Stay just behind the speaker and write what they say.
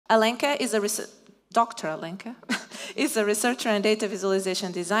Alenka is Dr. Alenka is a researcher and data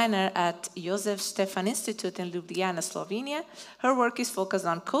visualization designer at Josef Stefan Institute in Ljubljana, Slovenia. Her work is focused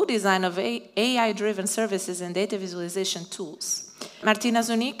on co-design of AI-driven services and data visualization tools. Martina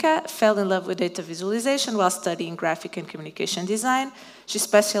Zunica fell in love with data visualization while studying graphic and communication design. She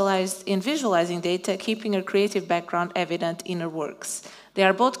specialized in visualizing data, keeping her creative background evident in her works. They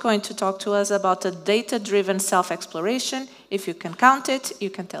are both going to talk to us about a data-driven self-exploration. If you can count it, you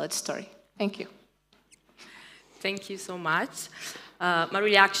can tell its story. Thank you. Thank you so much.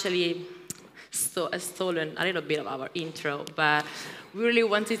 Maria actually stolen a little bit of our intro, but we really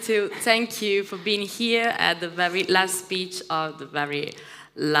wanted to thank you for being here at the very last speech of the very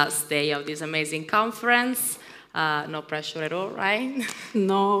last day of this amazing conference. No pressure at all, right?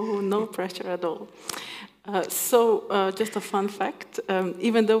 No pressure at all. Just a fun fact,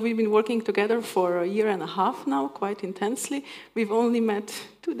 even though we've been working together for a year and a half now, quite intensely, we've only met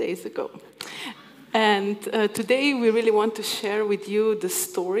 2 days ago. And today we really want to share with you the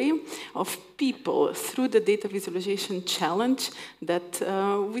story of people through the data visualization challenge that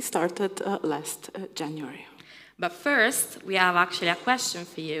we started last January. But first, we have actually a question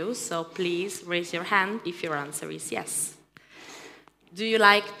for you, so please raise your hand if your answer is yes. Do you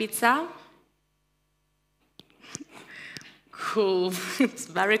like pizza? Cool, it's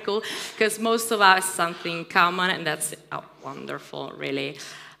very cool, because most of us something common, and that's wonderful, really.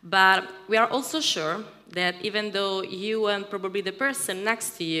 But we are also sure that even though you and probably the person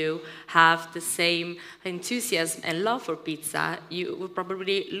next to you have the same enthusiasm and love for pizza, you will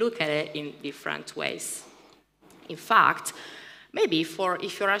probably look at it in different ways. In fact, maybe if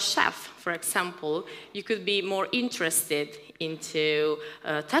you're a chef, for example, you could be more interested into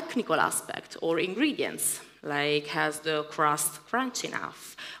a technical aspect or ingredients, like has the crust crunchy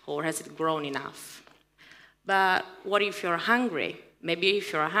enough, or has it grown enough? But what if you're hungry? Maybe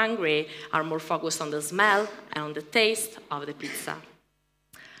if you're hungry, are more focused on the smell and on the taste of the pizza.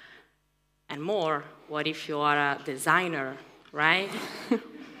 And more, what if you are a designer, right?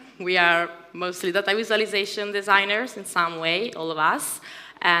 We are mostly data visualization designers in some way, all of us,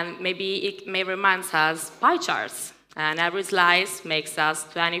 and maybe it may remind us pie charts, and every slice makes us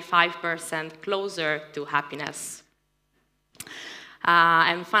 25% closer to happiness.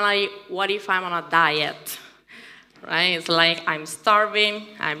 And finally, what if I'm on a diet? Right? It's like I'm starving,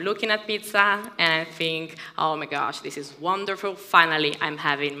 I'm looking at pizza, and I think, oh my gosh, this is wonderful. Finally, I'm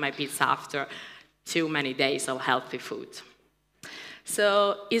having my pizza after too many days of healthy food.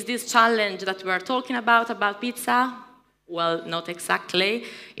 So is this challenge that we're talking about pizza? Well, not exactly.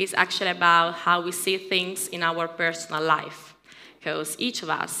 It's actually about how we see things in our personal life, because each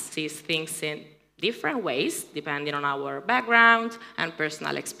of us sees things in different ways, depending on our background and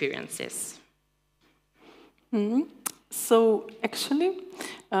personal experiences. Mm-hmm. So actually,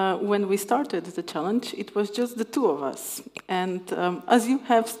 when we started the challenge, it was just the two of us. And as you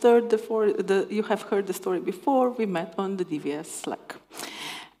have heard the story before, we met on the DVS Slack.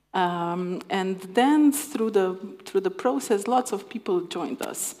 And then through the process, lots of people joined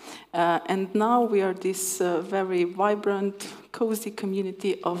us. And now we are this very vibrant, cozy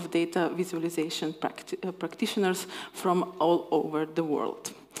community of data visualization practitioners from all over the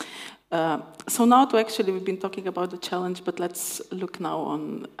world. So now we've been talking about the challenge, but let's look now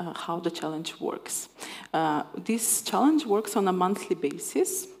on how the challenge works. This challenge works on a monthly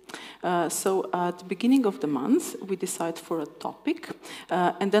basis. So at the beginning of the month, we decide for a topic.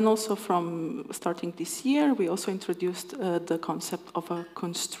 And then also from starting this year, we also introduced the concept of a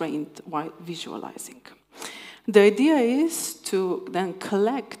constraint while visualizing. The idea is to then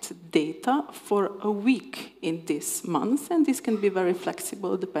collect data for a week in this month, and this can be very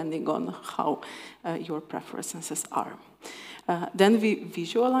flexible depending on how your preferences are. Then we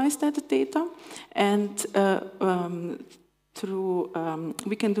visualize that data, and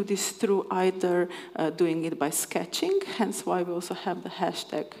we can do this through either doing it by sketching, hence why we also have the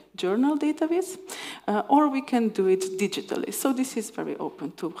hashtag journal dataviz, or we can do it digitally. So this is very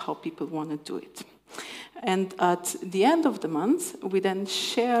open to how people want to do it. And at the end of the month, we then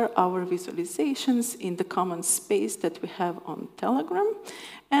share our visualizations in the common space that we have on Telegram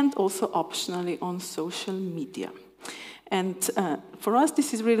and also optionally on social media. And for us,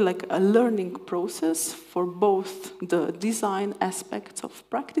 this is really like a learning process for both the design aspects of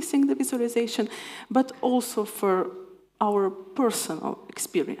practicing the visualization, but also for our personal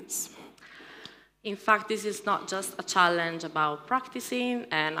experience. In fact, this is not just a challenge about practicing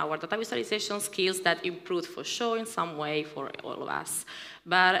and our data visualization skills that improved for sure in some way for all of us.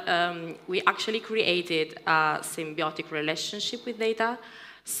 But we actually created a symbiotic relationship with data.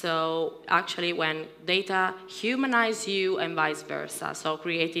 So actually when data humanize you and vice versa, so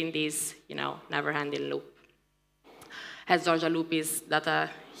creating this, never-ending loop. As Georgia Lupis, data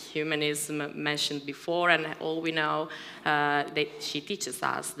humanism mentioned before, and all we know, that she teaches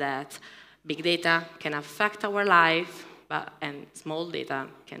us that big data can affect our life, and small data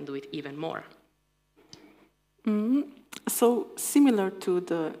can do it even more. So similar to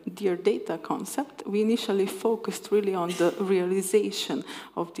the Dear Data concept, we initially focused really on the realization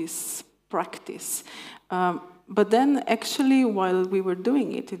of this practice. But then actually, while we were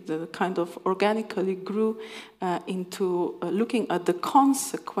doing it, it kind of organically grew into looking at the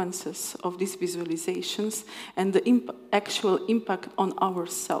consequences of these visualizations and the actual impact on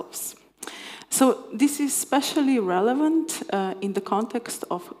ourselves. So this is especially relevant in the context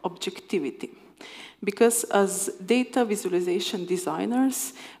of objectivity. Because as data visualization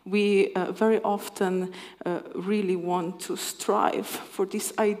designers, we very often really want to strive for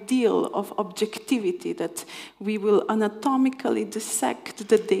this ideal of objectivity, that we will anatomically dissect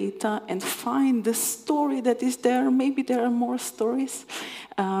the data and find the story that is there. Maybe there are more stories,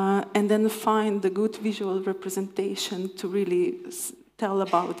 and then find the good visual representation to really tell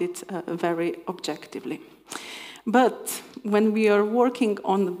about it very objectively. But when we are working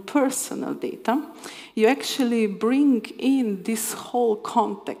on personal data, you actually bring in this whole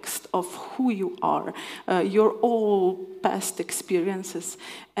context of who you are, your all past experiences,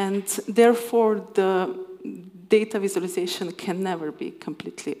 and therefore the data visualization can never be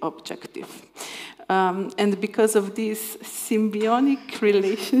completely objective. And because of this symbiotic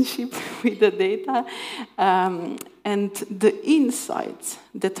relationship with the data, and the insights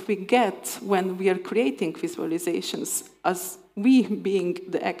that we get when we are creating visualizations, as we being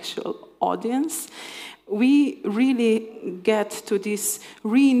the actual audience, we really get to this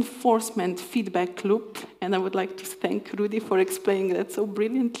reinforcement feedback loop, and I would like to thank Rudy for explaining that so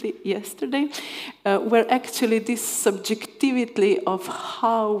brilliantly yesterday, where actually this subjectivity of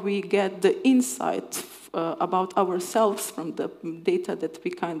how we get the insight about ourselves from the data that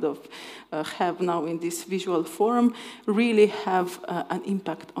we kind of have now in this visual form really have an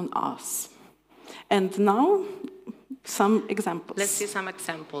impact on us. And now, some examples. Let's see some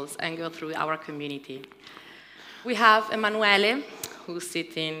examples and go through our community. We have Emanuele, who's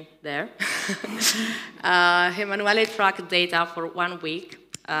sitting there. Emanuele tracked data for 1 week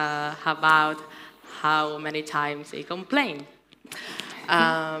about how many times he complained.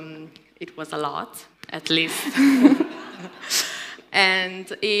 It was a lot, at least. And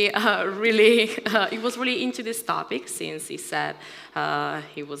he was really into this topic, since he said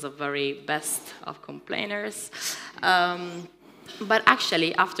he was a very best of complainers. But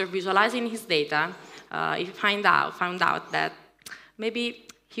actually, after visualizing his data, he found out that maybe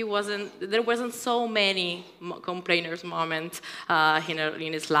there wasn't so many complainers moments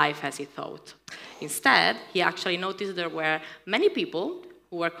in his life as he thought. Instead, he actually noticed there were many people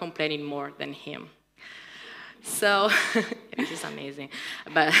who were complaining more than him. So, which is amazing.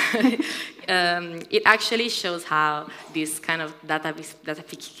 But it actually shows how this kind of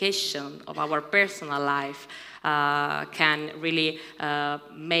datafication of our personal life can really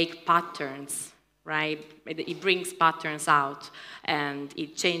make patterns, right? It brings patterns out, and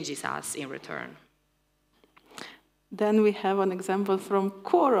it changes us in return. Then we have an example from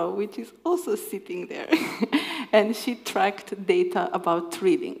Coro, which is also sitting there. And she tracked data about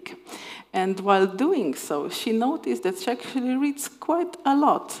reading. And while doing so, she noticed that she actually reads quite a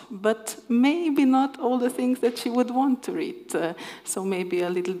lot, but maybe not all the things that she would want to read. So maybe a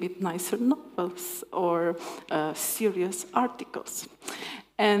little bit nicer novels or serious articles.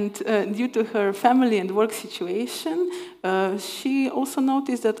 And due to her family and work situation, she also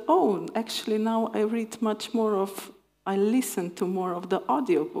noticed that, oh, actually now I listen to more of the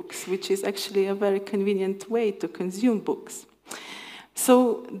audiobooks, which is actually a very convenient way to consume books.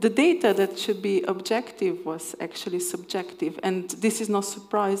 So the data that should be objective was actually subjective, and this is no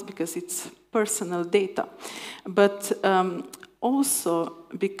surprise because it's personal data. But also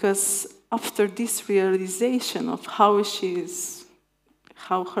because after this realization of how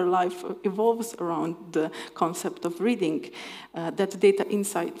her life evolves around the concept of reading, that data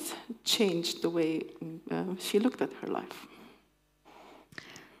insights changed the way she looked at her life.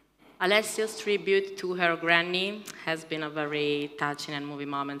 Alessia's tribute to her granny has been a very touching and moving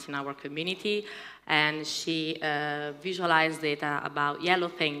moment in our community, and she visualized data about yellow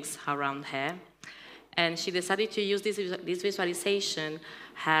things around her, and she decided to use this visualization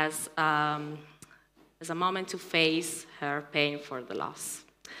as a moment to face her pain for the loss.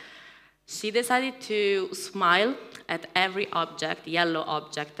 She decided to smile at every yellow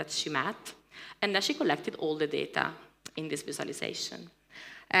object that she met, and then she collected all the data in this visualization.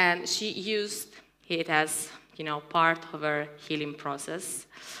 And she used it as, part of her healing process.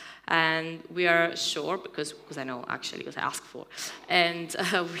 And we are sure, because I know actually, because I asked for, and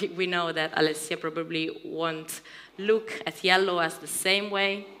we know that Alessia probably won't look at yellow as the same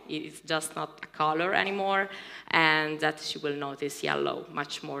way. It's just not a color anymore, and that she will notice yellow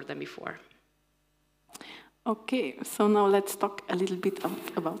much more than before. Okay, so now let's talk a little bit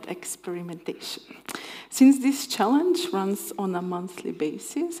about experimentation. Since this challenge runs on a monthly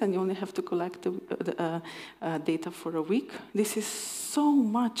basis and you only have to collect the data for a week, this is so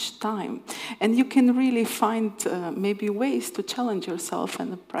much time. And you can really find maybe ways to challenge yourself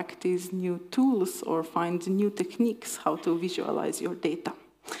and practice new tools or find new techniques how to visualize your data.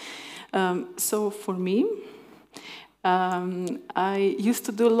 So for me, I used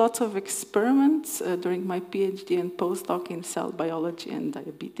to do lots of experiments during my PhD and postdoc in cell biology and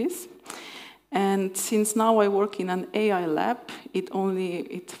diabetes. And since now I work in an AI lab,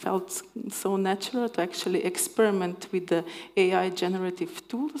 it felt so natural to actually experiment with the AI generative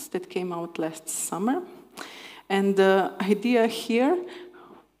tools that came out last summer. And the idea here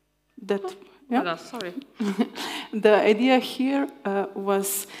sorry. The idea here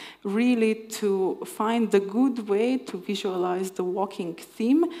was really to find the good way to visualize the walking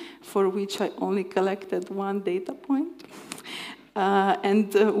theme, for which I only collected one data point.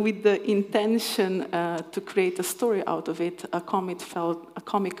 And with the intention to create a story out of it, a comic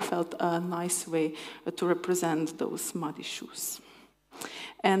felt a nice way to represent those muddy shoes.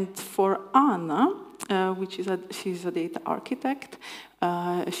 And for Anna, she's a data architect,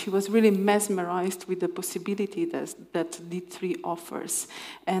 she was really mesmerized with the possibility that D3 offers.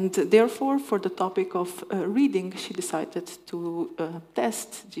 And therefore, for the topic of reading, she decided to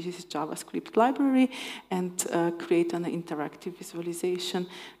test this JavaScript library and create an interactive visualization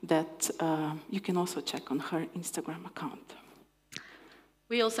that you can also check on her Instagram account.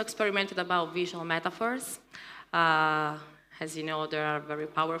 We also experimented about visual metaphors. As you know, they are a very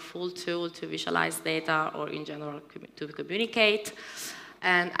powerful tool to visualize data or in general to communicate.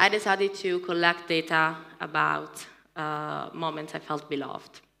 And I decided to collect data about moments I felt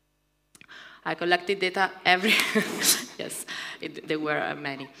beloved. I collected data every, yes, there were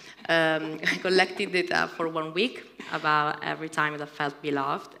many. I collected data for 1 week about every time that I felt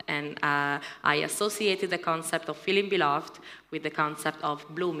beloved, and I associated the concept of feeling beloved with the concept of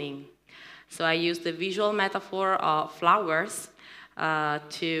blooming. So I used the visual metaphor of flowers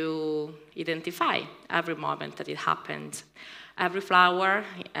to identify every moment that it happened. Every flower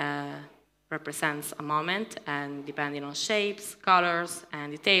represents a moment, and depending on shapes, colors,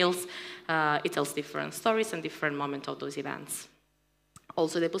 and details, it tells different stories and different moments of those events.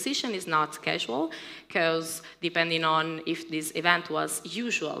 Also, the position is not casual, because depending on if this event was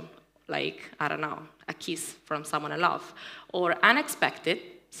usual, like, I don't know, a kiss from someone I love, or unexpected,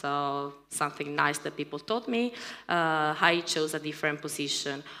 so something nice that people taught me, I chose a different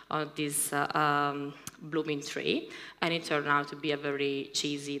position on this blooming tree, and it turned out to be a very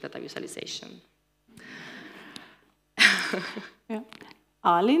cheesy data visualization. Yeah.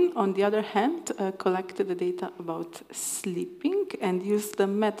 Alin, on the other hand, collected the data about sleeping and used the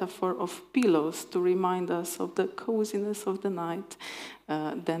metaphor of pillows to remind us of the coziness of the night,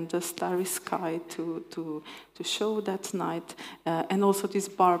 then the starry sky to show that night, and also this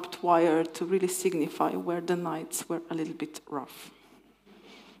barbed wire to really signify where the nights were a little bit rough.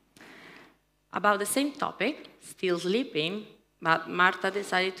 About the same topic, still sleeping, but Marta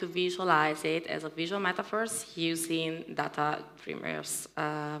decided to visualize it as a visual metaphors using data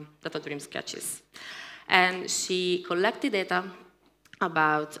dream sketches. And she collected data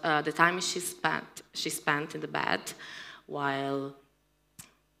about the time she spent in the bed while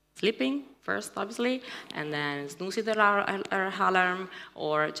sleeping first, obviously, and then snoozing her alarm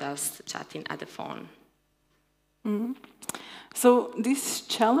or just chatting at the phone. Mm-hmm. So this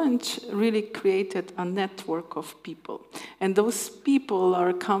challenge really created a network of people. And those people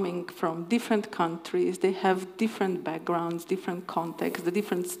are coming from different countries. They have different backgrounds, different contexts, the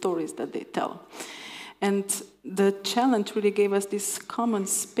different stories that they tell. And the challenge really gave us this common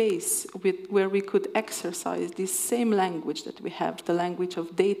space where we could exercise this same language that we have, the language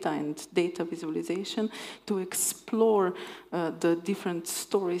of data and data visualization, to explore the different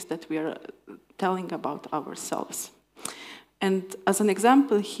stories that we are telling about ourselves. And as an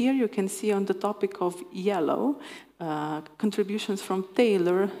example here, you can see on the topic of yellow, contributions from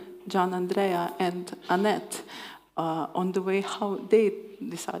Taylor, Gian Andrea, and Annette on the way how they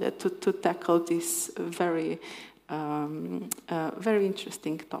decided to tackle this very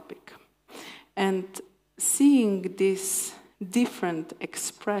interesting topic. And seeing these different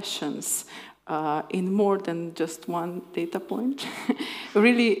expressions in more than just one data point,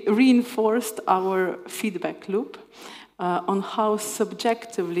 really reinforced our feedback loop on how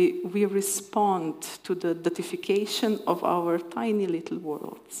subjectively we respond to the datification of our tiny little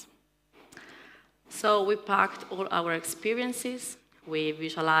worlds. So we packed all our experiences, we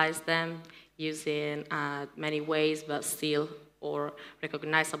visualized them using many ways, but still or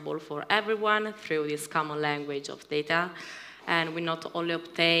recognizable for everyone through this common language of data. And we not only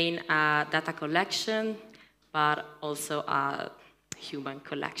obtain a data collection, but also a human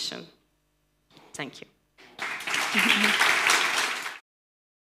collection. Thank you.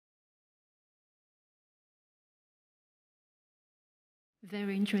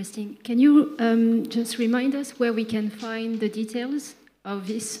 Very interesting. Can you just remind us where we can find the details of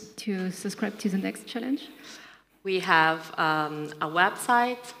this to subscribe to the next challenge? We have a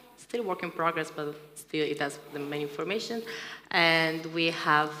website, still work in progress, but still it has the main information. And we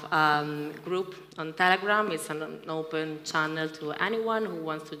have a group on Telegram. It's an open channel to anyone who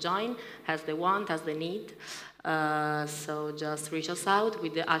wants to join, as they want, as they need. So just reach us out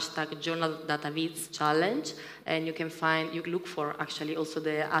with the hashtag Journal dataviz challenge, and you can find, you look for actually also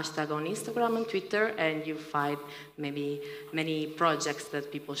the hashtag on Instagram and Twitter, and you find maybe many projects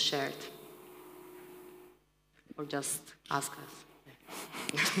that people shared. Or just ask us.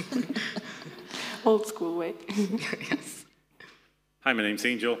 Old school way. Yes. Hi, my name's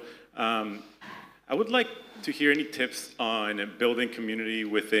Angel. I would like to hear any tips on building community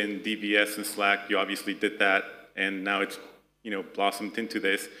within DVS and Slack. You obviously did that, and now it's blossomed into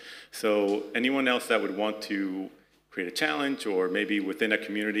this. So anyone else that would want to create a challenge, or maybe within a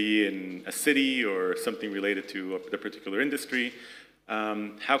community in a city or something related to the particular industry,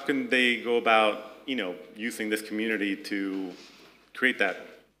 how can they go about using this community to create that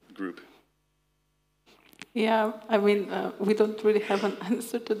group? Yeah, I mean, we don't really have an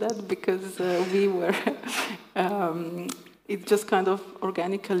answer to that because we were, it just kind of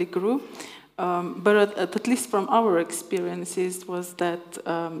organically grew. But at least from our experiences was that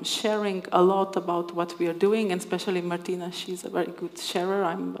sharing a lot about what we are doing, and especially Martina, she's a very good sharer.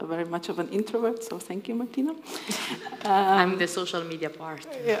 I'm very much of an introvert, so thank you, Martina. I'm the social media part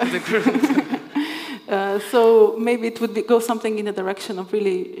of the group. So maybe it would go something in the direction of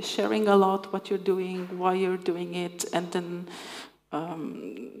really sharing a lot what you're doing, why you're doing it, and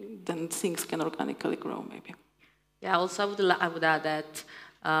then things can organically grow, maybe. Yeah, also I would add that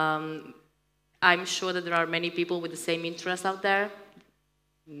I'm sure that there are many people with the same interest out there,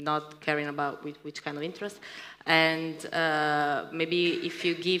 not caring about which kind of interest. And maybe if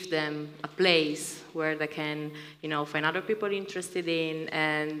you give them a place where they can, find other people interested in,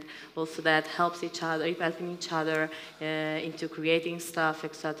 and also that helps each other, helping each other into creating stuff,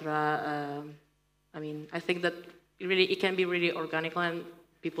 etc. I mean, I think that it can be really organic, and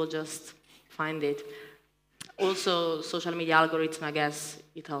people just find it. Also, social media algorithm, I guess,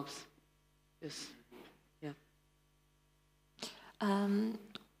 it helps. Yes. Yeah.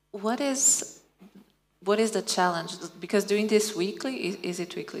 What is the challenge? Because doing this weekly, is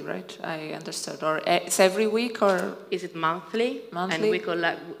it weekly, right? I understood. Or it's every week, or is it monthly? Monthly.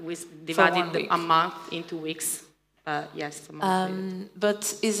 And we divided a month into weeks. Yes, a monthly.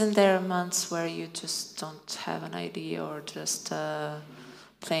 But isn't there months where you just don't have an idea, or just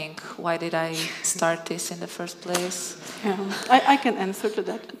think, why did I start this in the first place? Yeah, I can answer to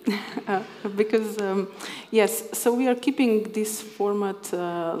that. Because, yes, so we are keeping this format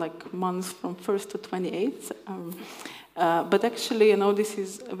like months from 1st to 28th. But actually, this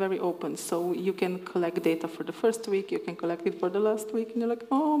is very open. So you can collect data for the first week, you can collect it for the last week, and you're like,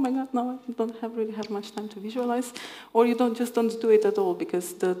 oh my God, no, I don't really have much time to visualize. Or you don't do it at all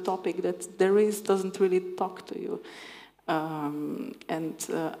because the topic that there is doesn't really talk to you.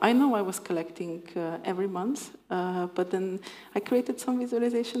 I know I was collecting every month, but then I created some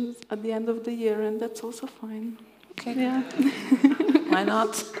visualizations at the end of the year, and that's also fine. Okay. Yeah. Why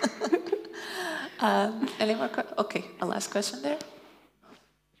not? Any more okay, a last question there.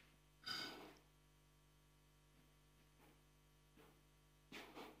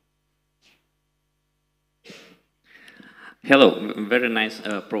 Hello, very nice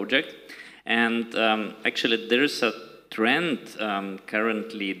project. And actually there is a trend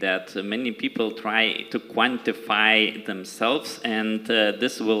currently that many people try to quantify themselves, and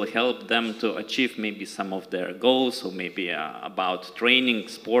this will help them to achieve maybe some of their goals, or maybe about training,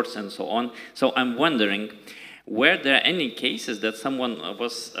 sports, and so on. So I'm wondering, were there any cases that someone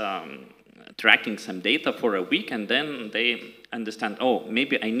was tracking some data for a week, and then they understand, oh,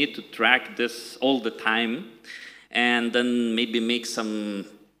 maybe I need to track this all the time, and then maybe make some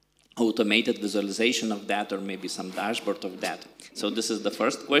automated visualization of that, or maybe some dashboard of that. So this is the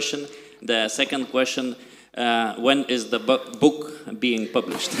first question. The second question, when is the book being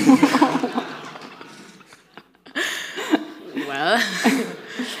published? Well,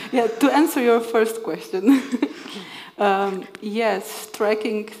 yeah, to answer your first question, yes,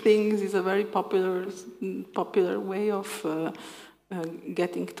 tracking things is a very popular way of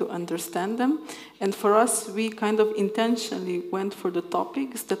getting to understand them. And for us, we kind of intentionally went for the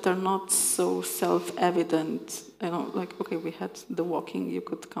topics that are not so self-evident. You know, like, okay, we had the walking, you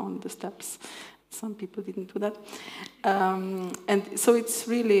could count the steps. Some people didn't do that. And so it's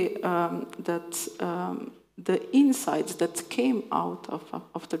really that the insights that came out of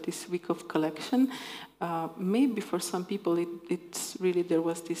after this week of collection, maybe for some people it's really there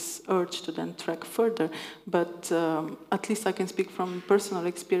was this urge to then track further, but at least I can speak from personal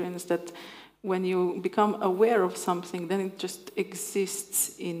experience that when you become aware of something, then it just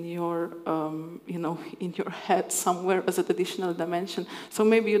exists in your, in your head somewhere as an additional dimension. So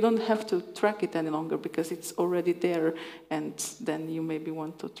maybe you don't have to track it any longer because it's already there, and then you maybe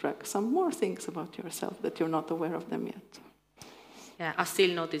want to track some more things about yourself that you're not aware of them yet. Yeah, I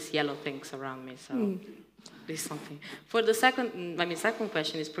still notice yellow things around me, so there's something. For the second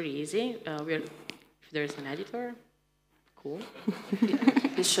question is pretty easy. If there's an editor, cool.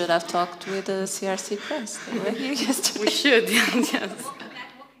 You should have talked with the CRC press. We should, yes.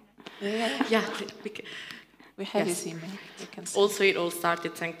 Yeah, we have his email. Also, it all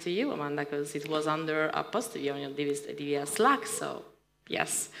started thanks to you, Amanda, because it was under a post on your DVS Slack, so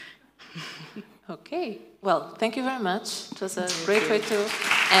yes. Okay, well, thank you very much. It was a great way to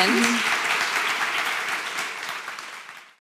end.